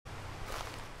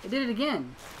It did it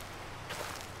again.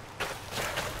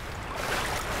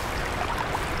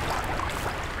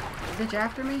 Is the bitch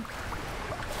after me?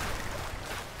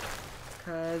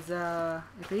 Cause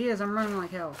if he is, I'm running like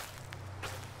hell.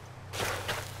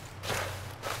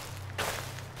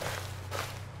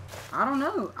 I don't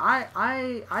know.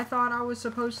 I thought I was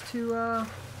supposed to I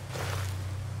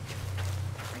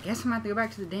guess I'm gonna have to go back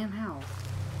to the damn house.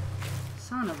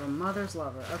 Son of a mother's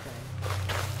lover. Okay.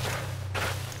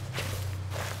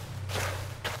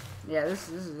 Yeah, this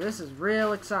is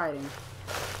real exciting.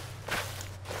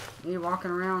 Me walking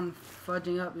around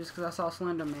fudging up just because I saw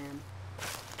Slender Man.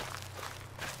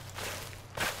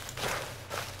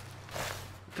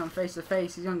 Come face to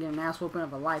face, he's gonna get an ass whooping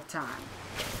of a lifetime.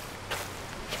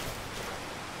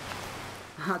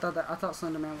 I thought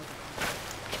Slender Man was.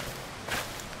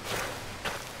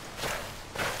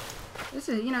 This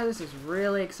is, you know, this is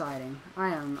really exciting.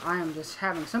 I am just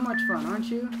having so much fun, aren't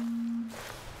you?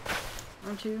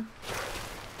 Aren't you?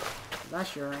 I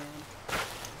sure am.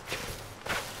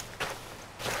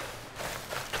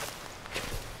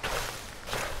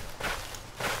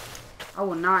 I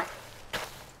will not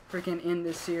freaking end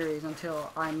this series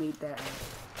until I meet him.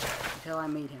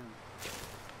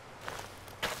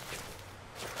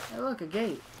 Hey, look, a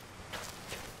gate.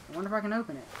 I wonder if I can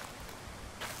open it.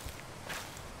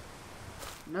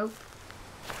 Nope.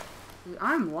 Dude,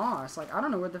 I'm lost. Like, I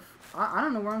don't know where I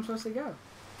don't know where I'm supposed to go.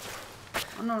 I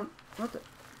don't know what the.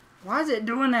 Why is it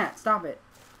doing that? Stop it.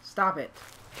 Stop it.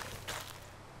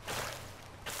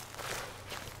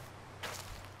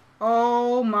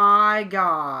 Oh my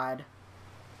God.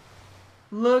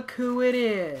 Look who it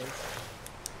is.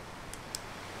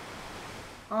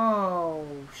 Oh,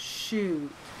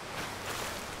 shoot.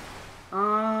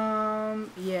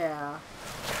 Yeah.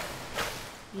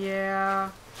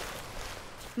 Yeah.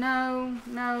 No.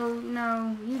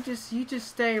 You just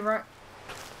stay right.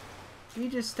 You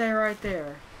just stay right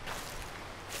there.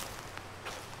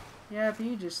 Yep,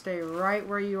 you just stay right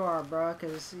where you are, bruh,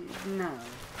 'cause no.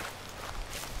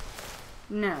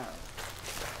 No.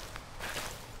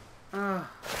 Ugh.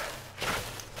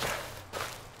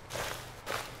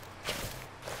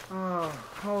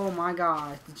 Oh my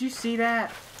God. Did you see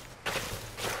that?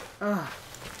 Ugh.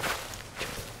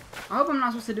 I hope I'm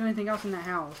not supposed to do anything else in that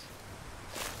house.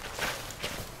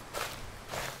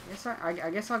 I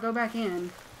guess I'll go back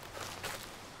in.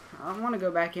 I don't want to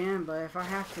go back in, but if I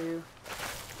have to.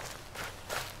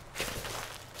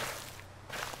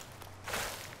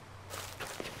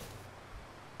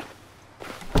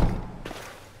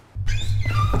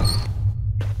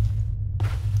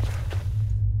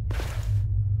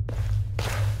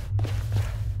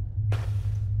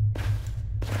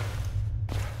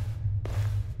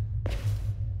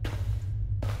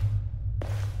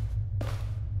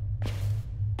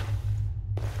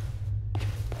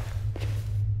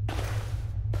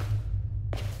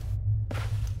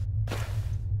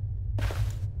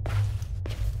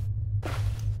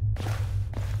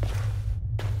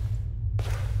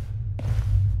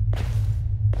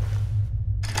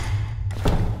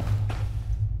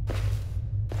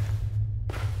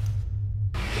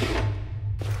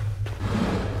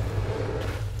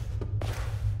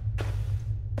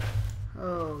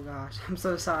 I'm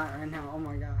so silent right now. Oh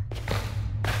my God.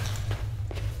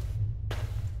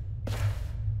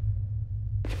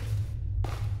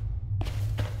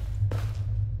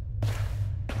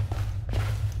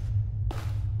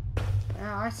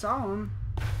 Yeah, I saw him.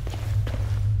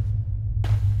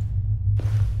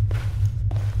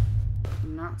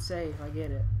 I'm not safe. I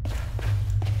get it.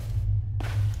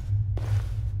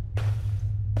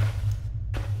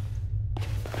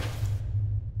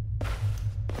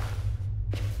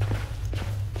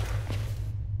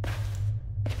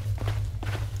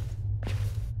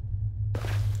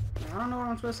 I don't know what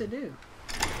I'm supposed to do.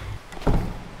 Don't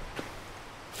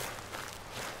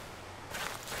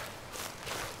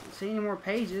see any more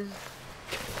pages.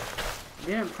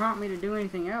 Didn't prompt me to do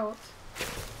anything else.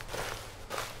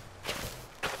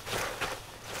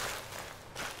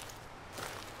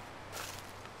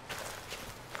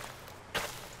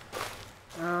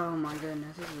 Oh my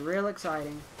goodness, this is real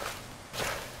exciting.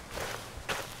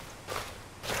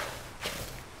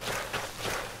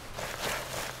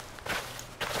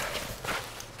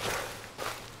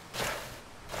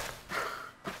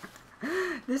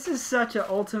 This is such an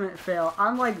ultimate fail.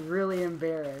 I'm like really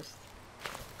embarrassed.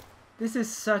 This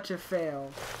is such a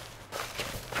fail.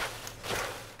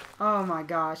 Oh my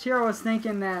gosh. Here I was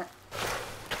thinking that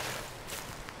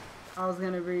I was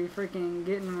gonna be freaking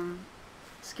getting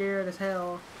scared as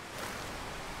hell.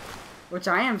 Which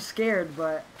I am scared,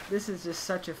 but this is just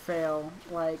such a fail.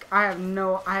 Like, I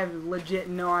have legit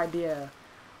no idea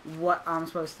what I'm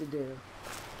supposed to do.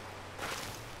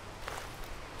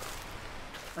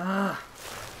 Ugh.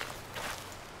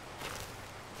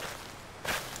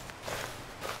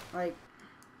 Like,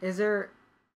 is there...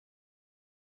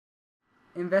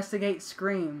 Investigate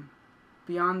Scream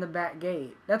beyond the back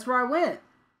gate. That's where I went.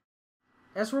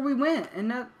 That's where we went.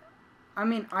 And that... I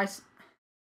mean, I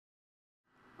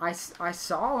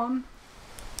saw him.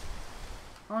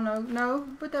 Oh, no. No.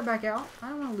 Put that back out. I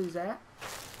don't want to lose that.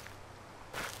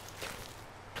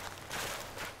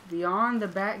 Beyond the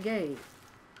back gate.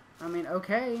 I mean,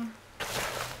 okay.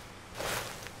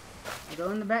 I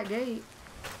go in the back gate.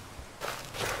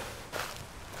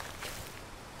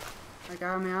 Like,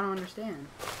 I mean, I don't understand.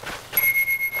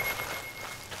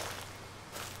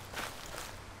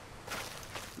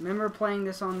 Remember playing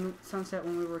this on Sunset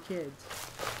when we were kids.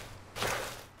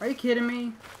 Are you kidding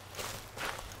me?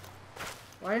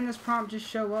 Why didn't this prompt just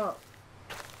show up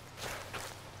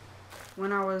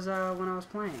when I was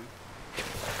playing?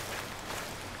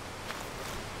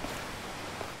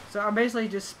 So I basically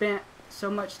just spent so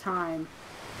much time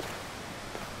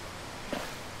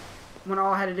when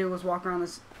all I had to do was walk around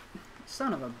this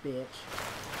son of a bitch.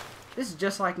 This is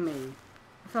just like me.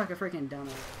 I feel like a freaking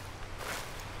dumbass.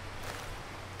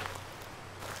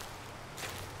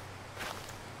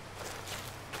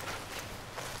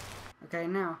 Okay,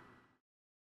 now.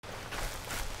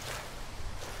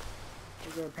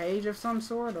 Is there a page of some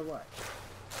sort or what?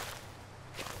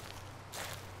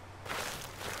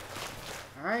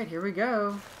 Alright, here we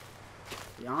go.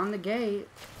 Beyond the gate.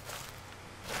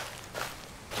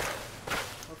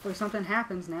 Hopefully something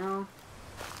happens now.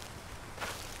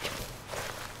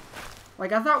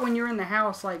 Like, I thought when you're in the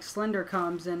house, like, Slender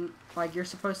comes and, like, you're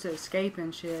supposed to escape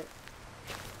and shit.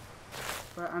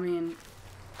 But, I mean...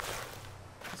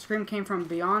 The scream came from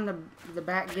beyond the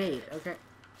back gate. Okay.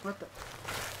 What the...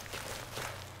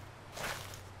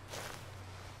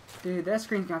 Dude, that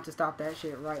screen's gonna have to stop that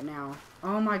shit right now.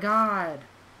 Oh my god.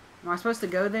 Am I supposed to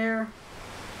go there?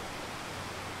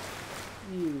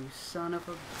 You son of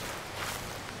a...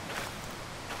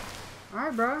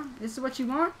 Alright, bro. This is what you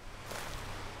want?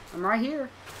 I'm right here.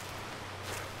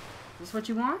 Is this what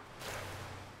you want?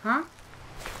 Huh?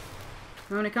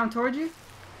 You want me to come towards you?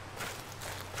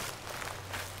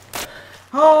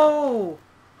 Oh!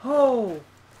 Oh!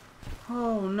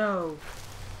 Oh, no.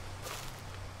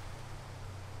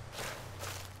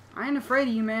 I ain't afraid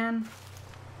of you, man.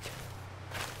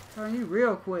 Telling you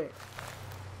real quick.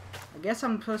 I guess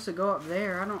I'm supposed to go up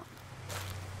there. I don't...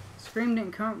 Scream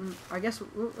didn't come... I guess...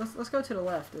 Let's go to the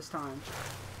left this time.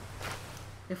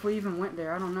 If we even went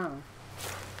there, I don't know.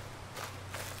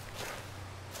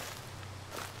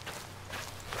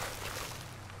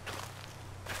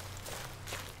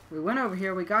 We went over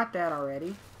here. We got that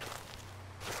already.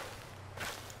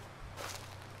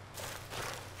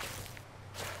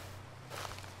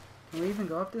 Can we even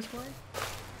go up this way?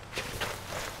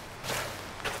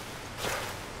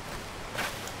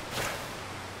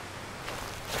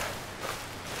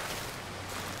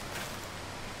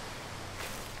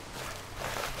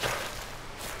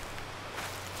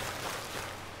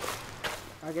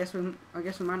 I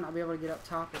guess we might not be able to get up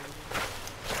top of it.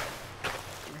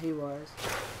 He was.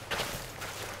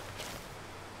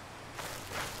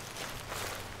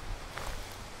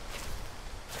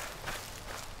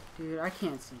 Dude, I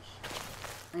can't see shit.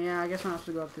 Yeah, I guess I'm supposed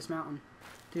to go up this mountain.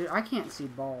 Dude, I can't see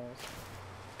balls.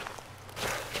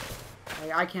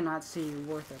 Like, I cannot see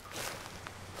worth it.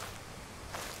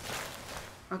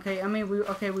 Okay, I mean, we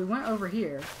went over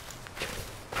here.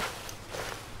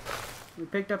 We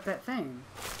picked up that thing.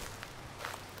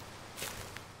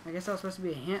 I guess that was supposed to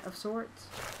be a hint of sorts.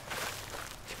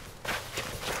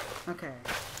 Okay.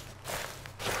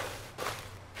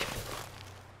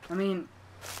 I mean,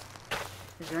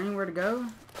 is there anywhere to go?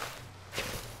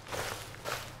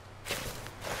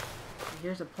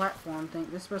 Here's a platform thing.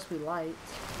 This is supposed to be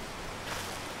lights.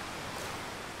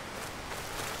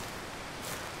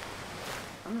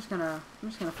 I'm just gonna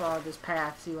follow this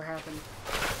path, see what happens.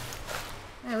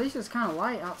 Hey, at least it's kind of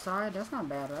light outside. That's not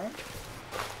bad, right?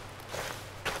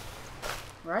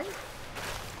 Right?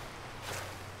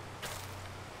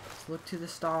 Let's look to the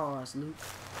stars, Luke.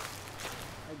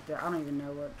 I don't even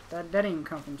know what... That didn't even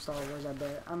come from Star Wars, I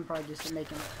bet. I'm probably just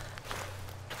making it.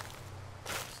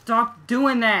 Stop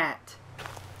doing that!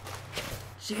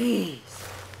 Jeez.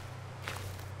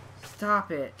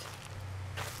 Stop it.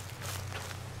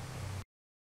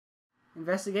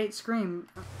 Investigate Scream.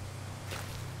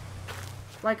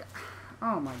 Like,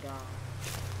 oh my god.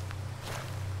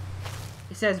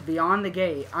 It says beyond the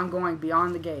gate. I'm going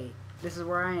beyond the gate. This is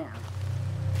where I am.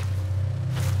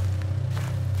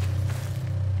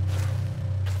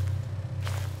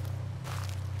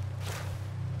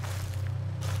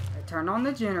 turned on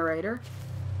the generator.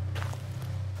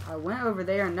 I went over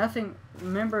there and nothing,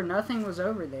 remember, nothing was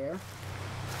over there.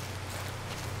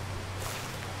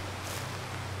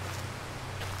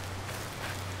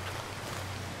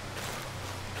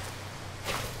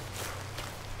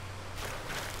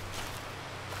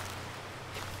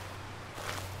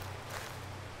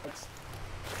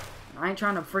 I ain't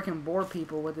trying to freaking bore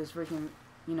people with this freaking,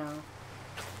 you know.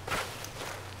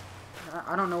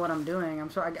 I don't know what I'm doing. I'm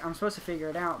supposed to figure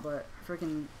it out, but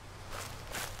freaking,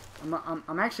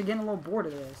 I'm actually getting a little bored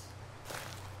of this.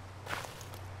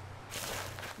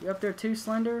 You up there too,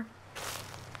 Slender?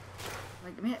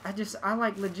 Like, man, I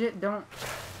like legit don't.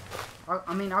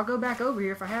 I mean, I'll go back over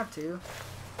here if I have to.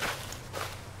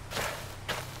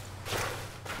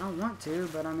 I don't want to,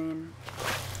 but I mean,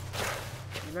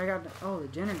 maybe I got. Oh, the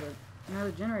generator. No,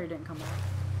 the generator didn't come off.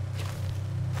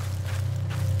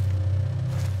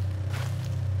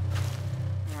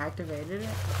 I activated it.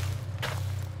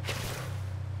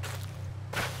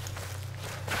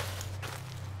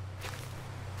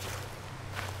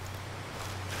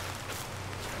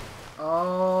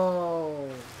 Oh.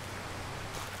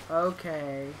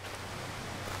 Okay.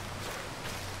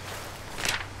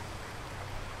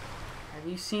 Have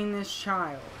you seen this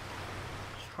child?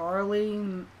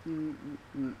 Charlie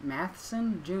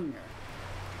Matheson Jr.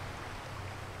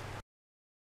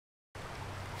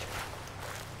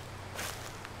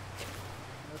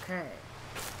 Okay.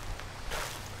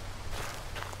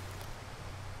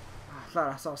 I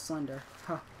thought I saw Slender.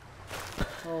 Huh.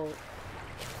 Oh.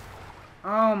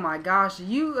 Oh my gosh,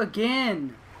 you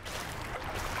again!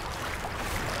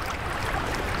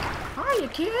 Hiya,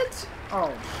 kids!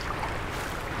 Oh.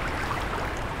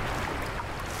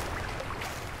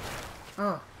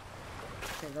 Oh.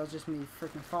 Okay, that was just me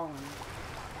freaking falling.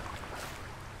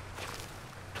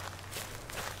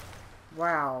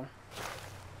 Wow.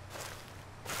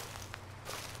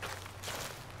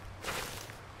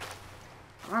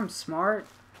 I'm smart.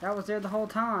 That was there the whole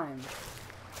time.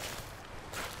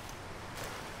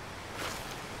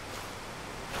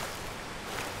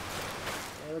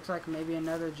 It looks like maybe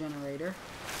another generator.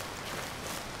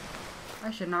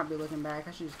 I should not be looking back.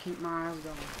 I should just keep my eyes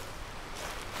going.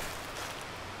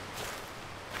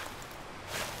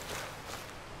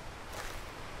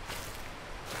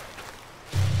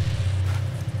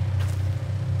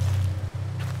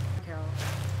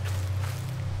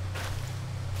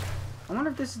 I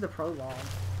wonder if this is the prologue.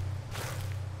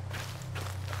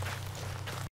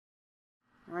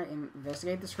 Alright,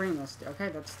 investigate the screen list. Okay,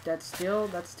 that's still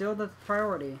the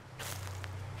priority.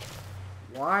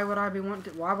 Why would I want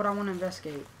to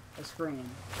investigate a screen?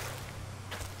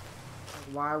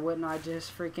 Why wouldn't I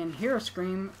just freaking hear a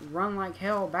scream, run like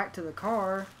hell back to the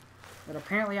car that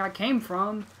apparently I came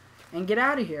from, and get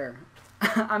out of here?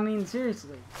 I mean,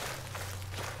 seriously.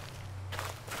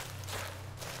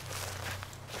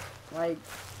 Like,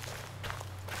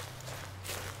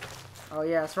 oh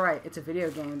yeah, that's right, it's a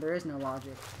video game, there is no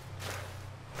logic.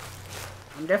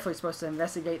 I'm definitely supposed to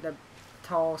investigate the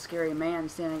tall, scary man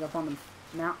standing up on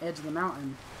the edge of the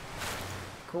mountain.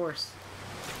 Of course.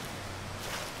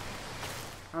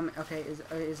 Okay,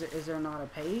 is there not a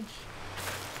page?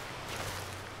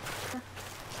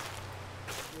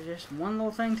 There's just one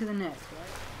little thing to the next,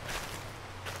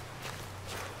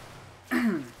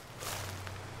 right?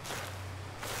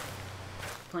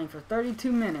 Playing for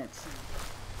 32 minutes.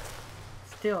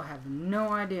 Still have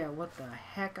no idea what the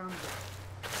heck I'm doing.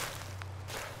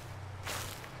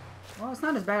 Well, it's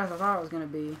not as bad as I thought it was going to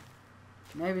be.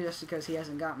 Maybe just because he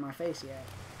hasn't gotten my face yet.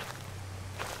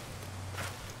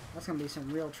 That's going to be some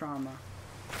real trauma.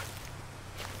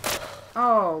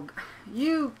 Oh,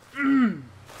 you... Why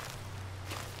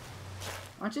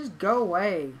don't you just go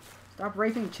away? Stop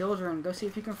raping children. Go see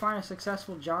if you can find a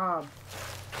successful job.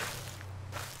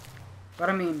 But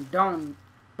I mean, don't.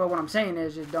 But what I'm saying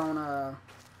is, just don't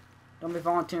be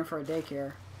volunteering for a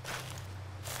daycare.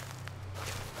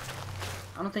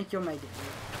 I don't think you'll make it, dude.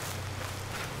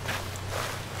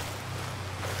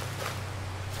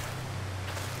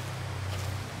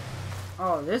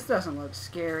 Oh, this doesn't look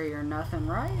scary or nothing,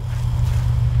 right?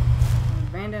 An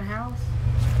abandoned house.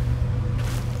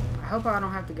 I hope I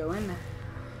don't have to go in there.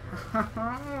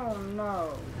 Oh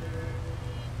no.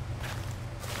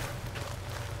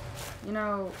 You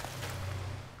know,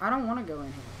 I don't want to go in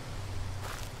here.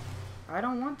 I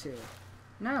don't want to.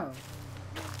 No.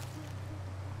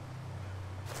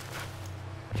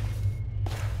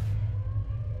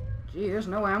 Gee, there's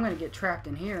no way I'm going to get trapped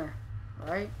in here,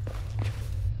 right?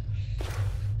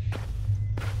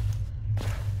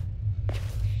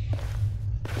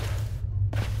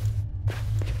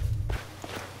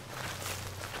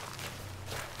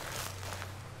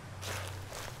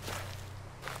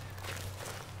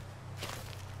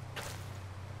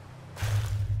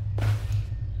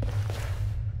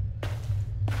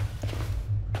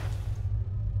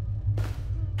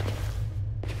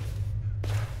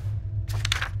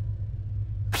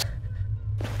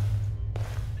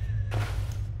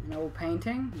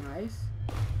 painting. Nice.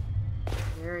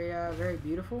 Very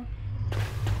beautiful.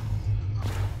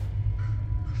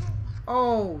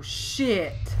 Oh,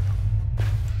 shit.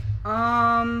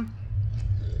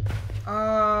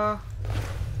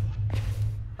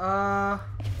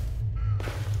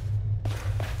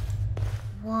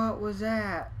 What was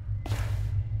that?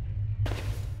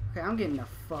 Okay, I'm getting the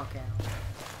fuck out.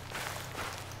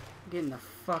 Getting the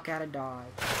fuck out of Dodge.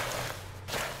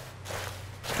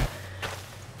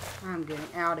 I'm getting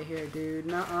out of here, dude.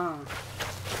 Nuh-uh.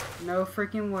 No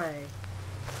freaking way.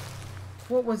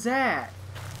 What was that?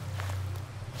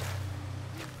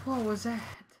 What was that?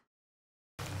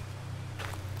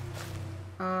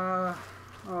 Oh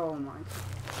my god.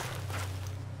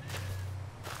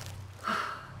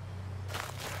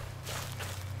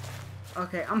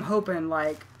 Okay, I'm hoping,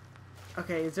 like...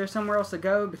 Okay, is there somewhere else to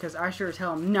go? Because I sure as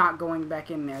hell am not going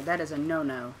back in there. That is a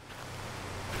no-no.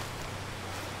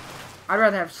 I'd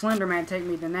rather have Slender Man take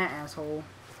me than that asshole.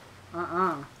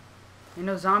 Ain't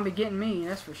no zombie getting me,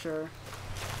 that's for sure.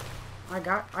 I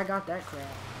got that crap.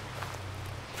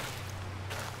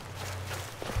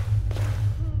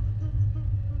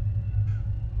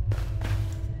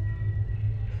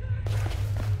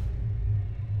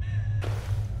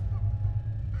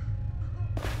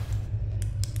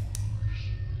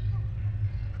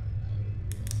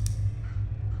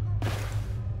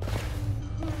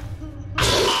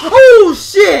 Oh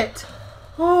shit!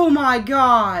 Oh my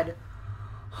god!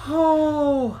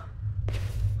 Oh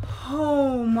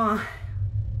my.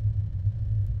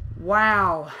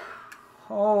 Wow.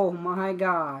 Oh my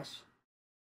gosh.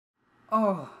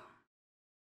 Oh.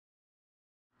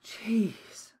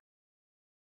 Jeez.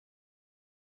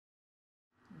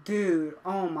 Dude,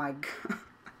 oh my god.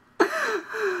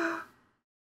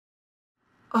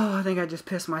 Oh, I think I just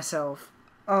pissed myself.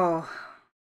 Oh.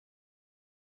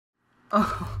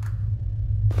 Oh.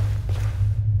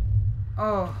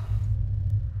 Oh.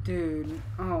 Dude.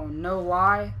 Oh, no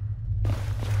lie.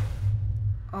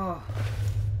 Oh.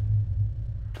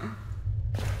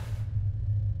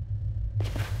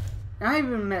 I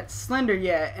haven't even met Slender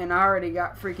yet, and I already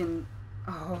got freaking...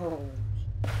 Oh.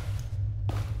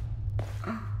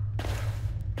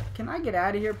 Can I get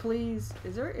out of here, please?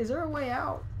 Is there a way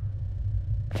out?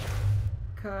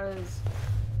 Because...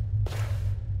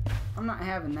 I'm not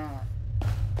having that.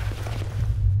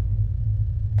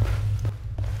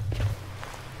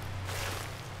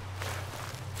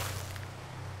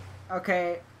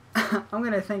 Okay, I'm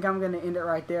gonna end it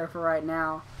right there for right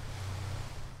now.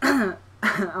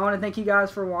 I want to thank you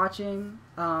guys for watching.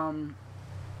 To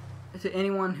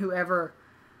anyone who ever,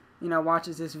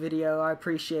 watches this video, I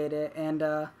appreciate it. And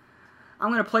I'm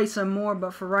gonna play some more,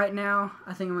 but for right now,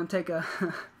 I think I'm gonna take a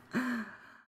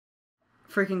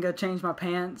freaking go change my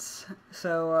pants.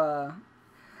 So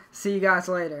see you guys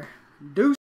later. Deuce.